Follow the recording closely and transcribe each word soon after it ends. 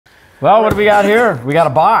Well, what do we got here? We got a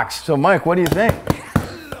box. So, Mike, what do you think?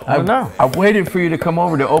 I don't know. I waited for you to come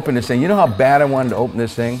over to open this thing. You know how bad I wanted to open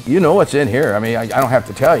this thing? You know what's in here. I mean, I don't have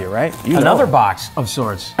to tell you, right? You Another know. box of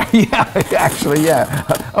sorts. Yeah, actually, yeah.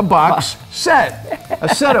 A box set. A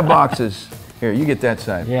set of boxes. Here, you get that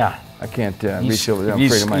side. Yeah. I can't reach over there. I'm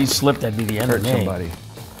afraid I might you slipped, that'd be the end of hurt me. somebody.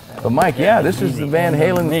 But Mike, yeah, this is the Van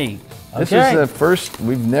Halen. Me. This Okay. is the first.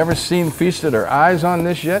 We've never feasted our eyes on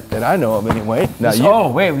this yet, that I know of anyway. Now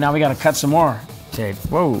Oh, wait, now we got to cut some more tape.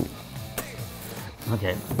 Whoa.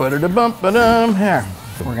 Okay. Ba-da-da-bum-ba-dum. Here.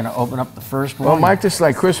 We're going to open up the first one. Well, Mike, this is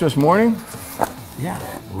like Christmas morning. Yeah.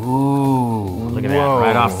 Ooh, look at that,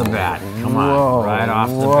 right off the bat. Come on, right off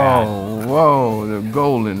the bat. Whoa, the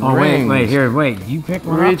golden rings. Wait, you pick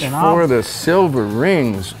one Reach up and for the silver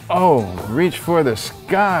rings. Oh, reach for the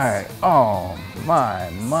sky. Oh,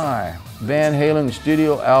 my. Van Halen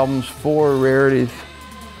studio albums, 4 rarities,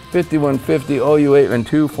 5150, OU8 and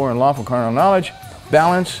 2, 4 unlawful carnal knowledge,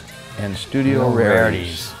 balance, and studio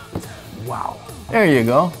rarities. Wow. There you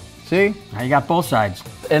go. See? Now you got both sides.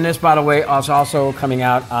 And this, by the way, is also coming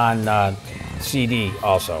out on CD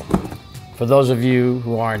also. For those of you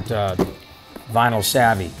who aren't vinyl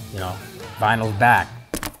savvy, you know, vinyl's back.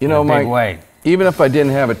 You know, in a big Mike, way. even if I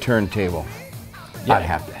didn't have a turntable, Yeah. I'd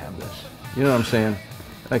have to have this. You know what I'm saying?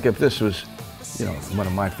 Like if this was, you know, one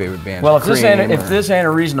of my favorite bands. Well, if this Cream ain't a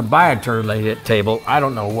reason to buy a table, I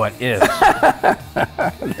don't know what is.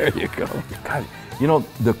 There you go. God, you know,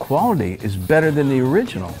 the quality is better than the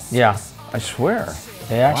original. Yeah. I swear.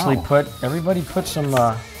 They actually Wow. everybody put some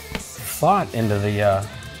thought into the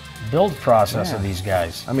build process of these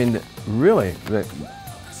guys. I mean, really, the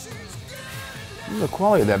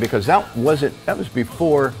quality of that, because that was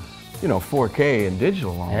before, you know, 4K and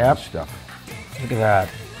digital and all that stuff. Look at that.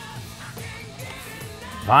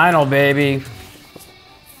 Vinyl, baby.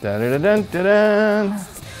 Da-da-da-dun-da-dun.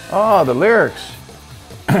 Oh, the lyrics.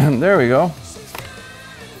 There we go.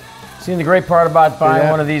 See, the great part about buying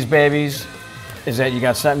that? one of these babies is that you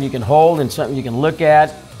got something you can hold and something you can look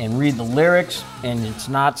at and read the lyrics, and it's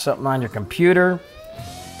not something on your computer.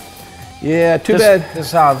 Yeah, too bad.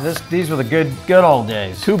 These were the good old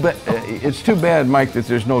days. It's too bad, Mike, that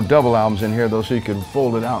there's no double albums in here, though, so you can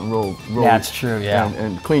fold it out and roll. That's true, yeah.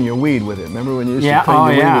 And clean your weed with it. Remember when you used to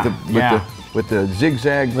clean your weed with the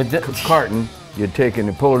zigzag carton? You'd take it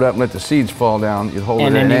and pull it up and let the seeds fall down. You'd hold it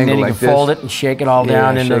at an angle like this. And then you fold it and shake it all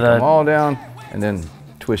down into shake them all down, and then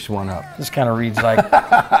twist one up. This kind of reads like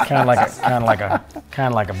kind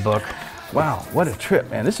of like a book. Wow, what a trip,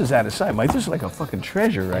 man! This is out of sight, Mike. This is like a fucking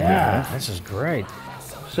treasure right here. Yeah, Man. this is great.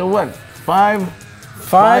 So what? Five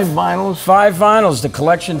vinyls. 5 vinyls. The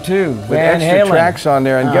collection 2. With Van extra Halen. tracks on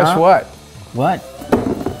there, and guess what? What?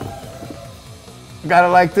 Got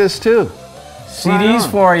it like this too. CDs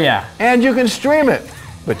for you. And you can stream it,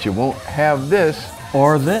 but you won't have this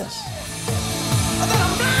or this.